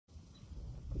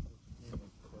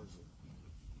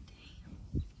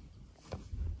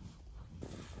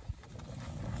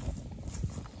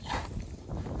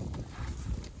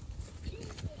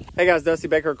Hey guys, Dusty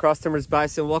Baker, Cross Timbers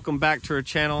Bison. Welcome back to our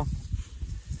channel.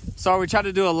 Sorry, we tried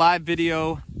to do a live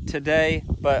video today,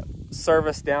 but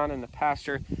service down in the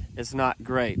pasture is not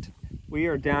great. We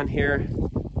are down here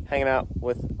hanging out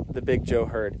with the Big Joe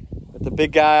herd. With the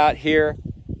big guy out here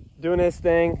doing his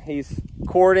thing. He's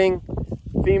courting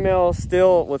female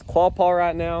still with Quapaw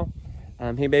right now.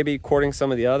 He may be courting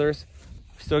some of the others.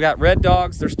 Still got red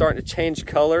dogs. They're starting to change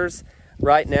colors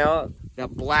right now.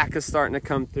 That black is starting to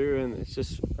come through, and it's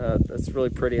just that's really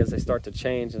pretty as they start to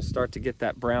change and start to get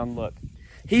that brown look.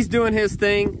 He's doing his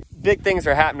thing. Big things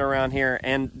are happening around here,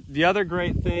 and the other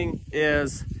great thing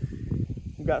is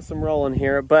we've got some rolling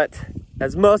here. But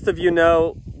as most of you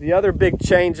know, the other big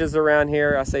changes around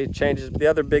here, I say changes, but the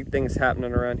other big things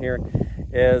happening around here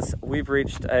is we've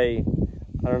reached a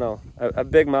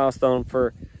big milestone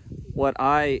for what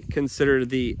I consider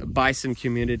the bison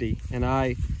community, and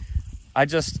I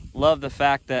just love the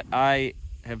fact that I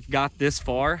have got this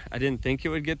far. I didn't think it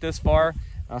would get this far.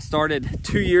 I started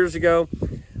 2 years ago.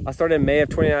 I started in May of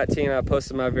 2019. I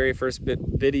posted my very first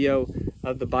video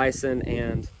of the bison,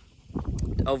 and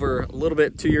over a little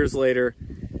bit 2 years later,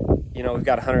 you know, we've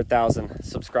got 100,000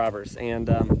 subscribers. And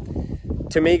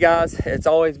to me, guys, it's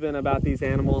always been about these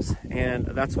animals, and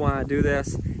that's why I do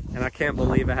this. And I can't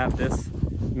believe I have this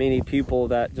many people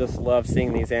that just love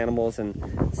seeing these animals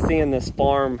and seeing this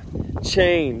farm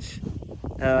change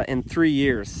in 3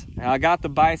 years. I got the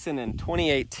bison in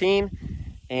 2018,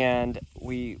 and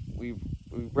we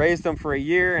raised them for a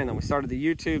year, and then we started the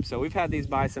YouTube. So we've had these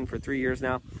bison for 3 years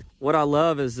now. What I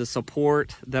love is the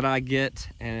support that I get,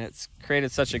 and it's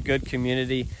created such a good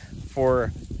community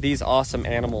for these awesome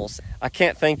animals. I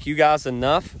can't thank you guys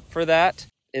enough for that.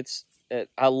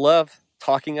 I love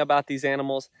talking about these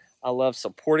animals. I love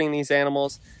supporting these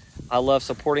animals. I love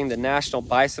supporting the National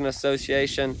Bison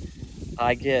Association.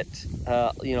 I get,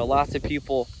 lots of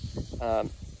people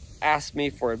ask me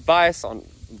for advice on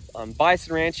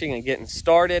bison ranching and getting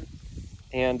started.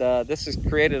 And this has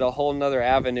created a whole nother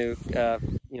avenue,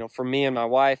 for me and my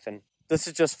wife. And this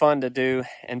is just fun to do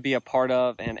and be a part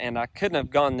of. And I couldn't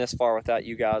have gone this far without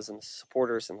you guys and the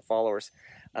supporters and the followers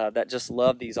that just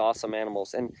love these awesome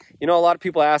animals. And, a lot of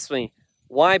people ask me,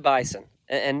 why bison?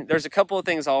 And there's a couple of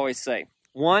things I always say.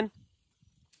 One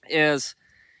is,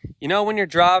 when you're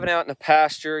driving out in the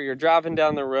pasture, you're driving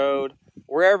down the road,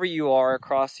 wherever you are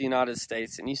across the United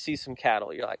States, and you see some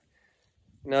cattle, you're like,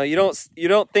 you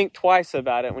don't think twice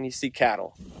about it when you see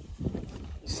cattle.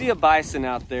 You see a bison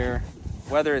out there,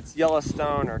 whether it's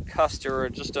Yellowstone or Custer or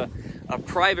just a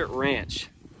private ranch.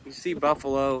 You see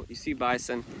buffalo, you see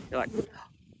bison, you're like,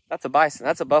 that's a bison,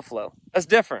 that's a buffalo. That's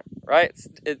different, right?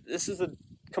 This is a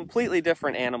completely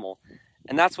different animal,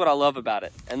 and that's what I love about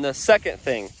it. And the second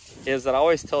thing is that I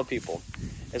always tell people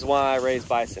is why I raise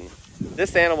bison.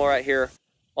 This animal right here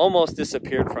almost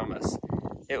disappeared from us.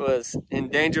 It was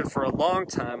endangered for a long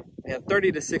time. We had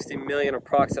 30 to 60 million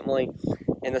approximately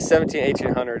in the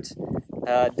 1800s,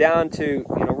 down to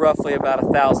roughly about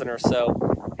 1,000 or so.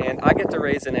 And I get to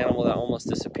raise an animal that almost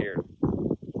disappeared,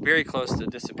 very close to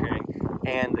disappearing.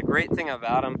 And the great thing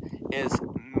about him is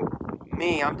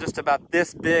I'm just about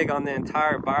this big on the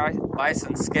entire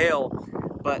bison scale,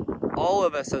 but all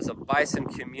of us as a bison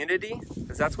community,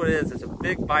 because that's what it is, it's a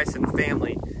big bison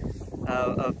family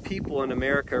of people in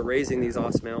America raising these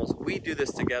awesome animals. We do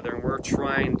this together, and we're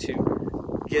trying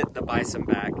to get the bison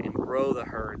back and grow the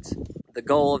herds. The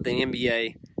goal of the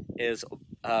NBA is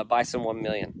bison 1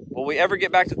 million. Will we ever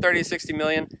get back to 30 to 60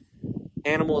 million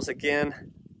animals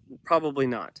again? Probably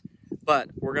not. But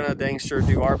we're gonna dang sure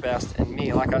do our best. And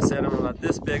me, like I said, I'm about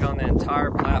this big on the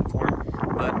entire platform,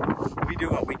 but we do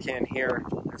what we can here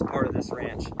as part of this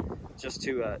ranch, just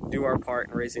to do our part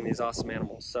in raising these awesome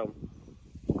animals. So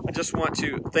I just want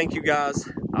to thank you guys.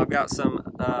 I've got some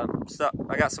stuff.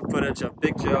 I got some footage of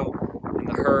Big Joe and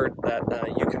the herd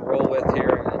that you can roll with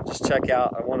here and just check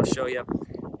out. I want to show you,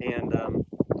 and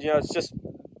it's just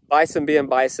bison being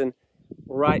bison,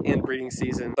 right in breeding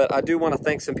season. But I do want to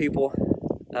thank some people.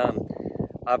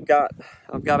 I've got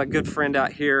a good friend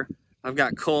out here. I've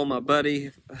got Cole, my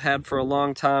buddy, I've had for a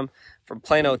long time, from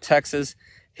Plano, Texas.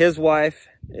 His wife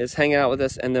is hanging out with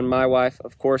us, and then my wife,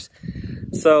 of course.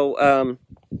 So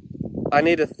I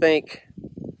need to thank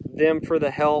them for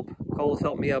the help. Cole's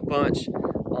helped me a bunch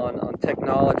on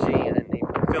technology and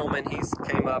filming. He's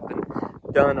came up and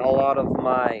done a lot of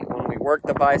when we work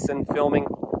the bison filming.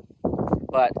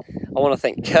 But I want to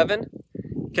thank Kevin.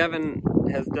 Kevin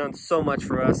has done so much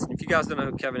for us. If you guys don't know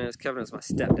who Kevin is my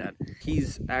stepdad.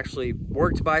 He's actually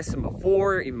worked bison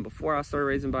before, even before I started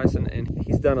raising bison, and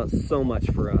he's done so much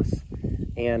for us.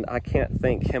 And I can't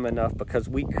thank him enough, because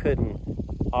we couldn't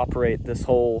operate this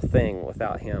whole thing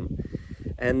without him.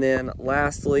 And then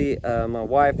lastly, my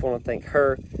wife, I want to thank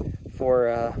her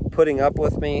for putting up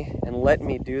with me and letting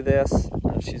me do this.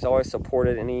 She's always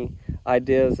supported any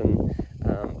ideas and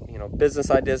you know, business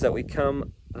ideas that we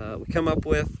come up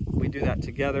with. We do that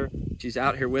together. She's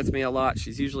out here with me a lot.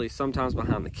 She's usually sometimes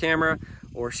behind the camera,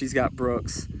 or she's got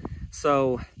Brooks.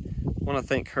 So I want to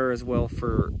thank her as well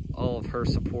for all of her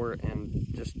support and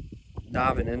just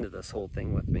diving into this whole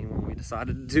thing with me when we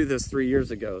decided to do this 3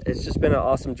 years ago. It's just been an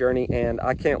awesome journey, and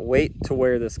I can't wait to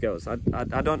where this goes. I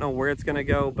don't know where it's gonna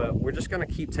go, but we're just gonna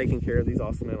keep taking care of these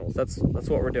awesome animals. That's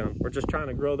what we're doing. We're just trying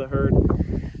to grow the herd.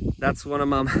 That's one of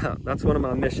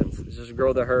my missions, is just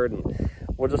grow the herd, and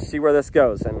we'll just see where this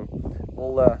goes. And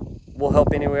we'll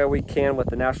help any way we can with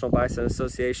the National Bison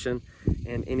Association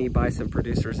and any bison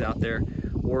producers out there.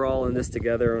 We're all in this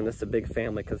together, and it's a big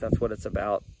family, because that's what it's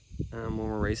about when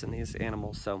we're raising these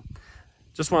animals. So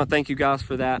just want to thank you guys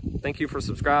for that. Thank you for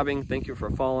subscribing. Thank you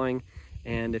for following.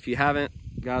 And if you haven't,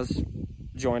 guys,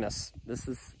 join us.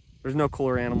 There's no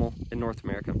cooler animal in North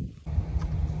America.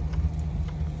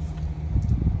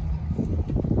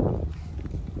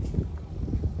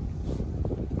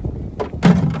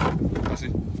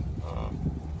 Dusty.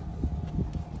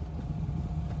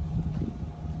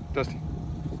 Dusty.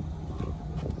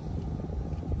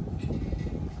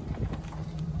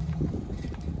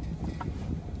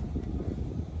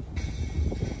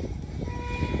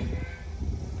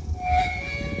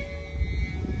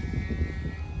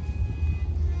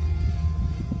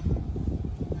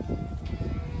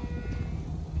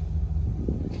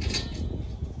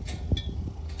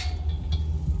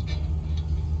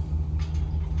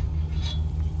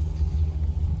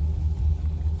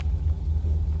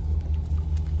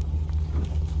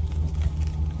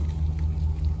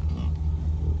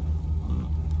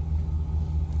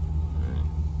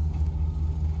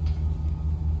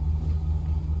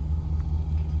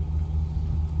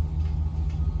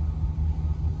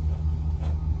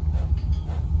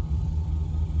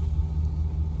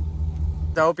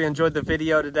 I hope you enjoyed the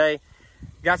video today.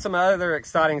 Got some other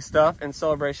exciting stuff in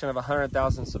celebration of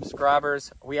 100,000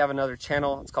 subscribers. We have another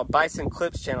channel. It's called Bison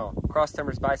Clips channel, Cross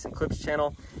Timbers Bison Clips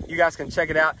channel. You guys can check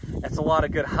it out. It's a lot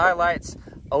of good highlights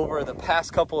over the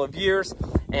past couple of years,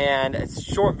 and it's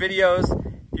short videos.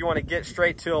 If you want to get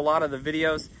straight to a lot of the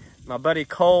videos, my buddy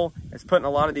Cole is putting a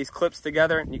lot of these clips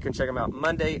together, and you can check them out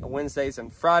Monday, Wednesdays,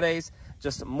 and Fridays.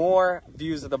 Just more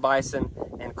views of the bison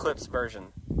and clips version.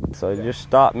 So just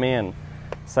stop me and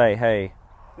say, hey,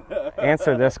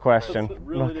 answer this question.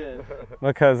 Really did.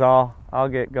 Because I'll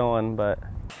get going, but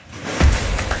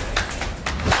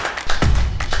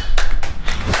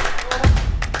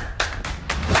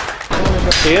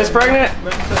she is pregnant?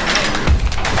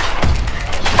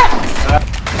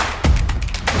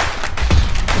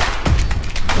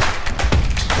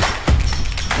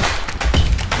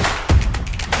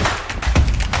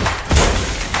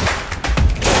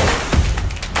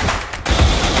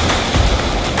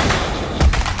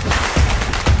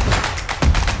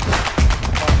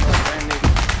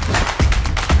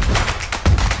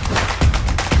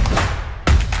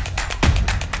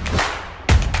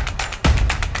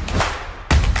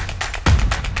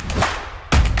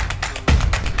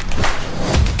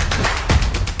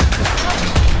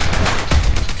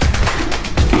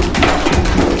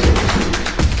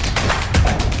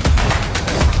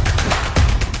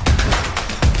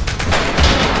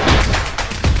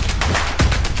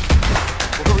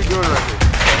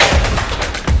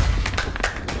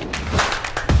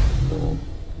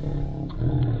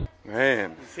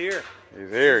 Man. He's here. He's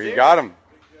here. You got him.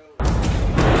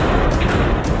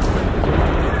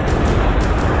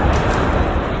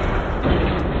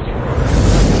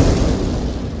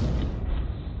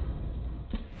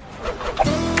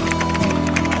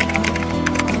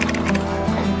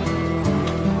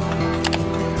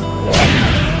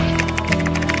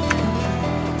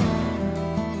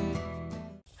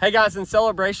 Hey guys, in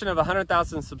celebration of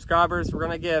 100,000 subscribers, we're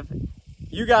gonna give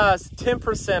you guys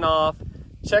 10% off.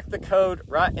 Check the code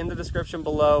right in the description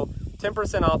below.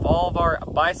 10% off all of our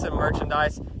bison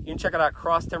merchandise. You can check it out at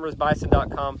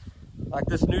crosstimbersbison.com. Like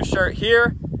this new shirt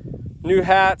here, new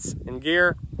hats and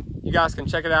gear. You guys can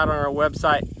check it out on our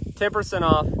website. 10%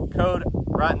 off, code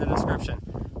right in the description.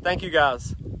 Thank you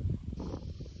guys.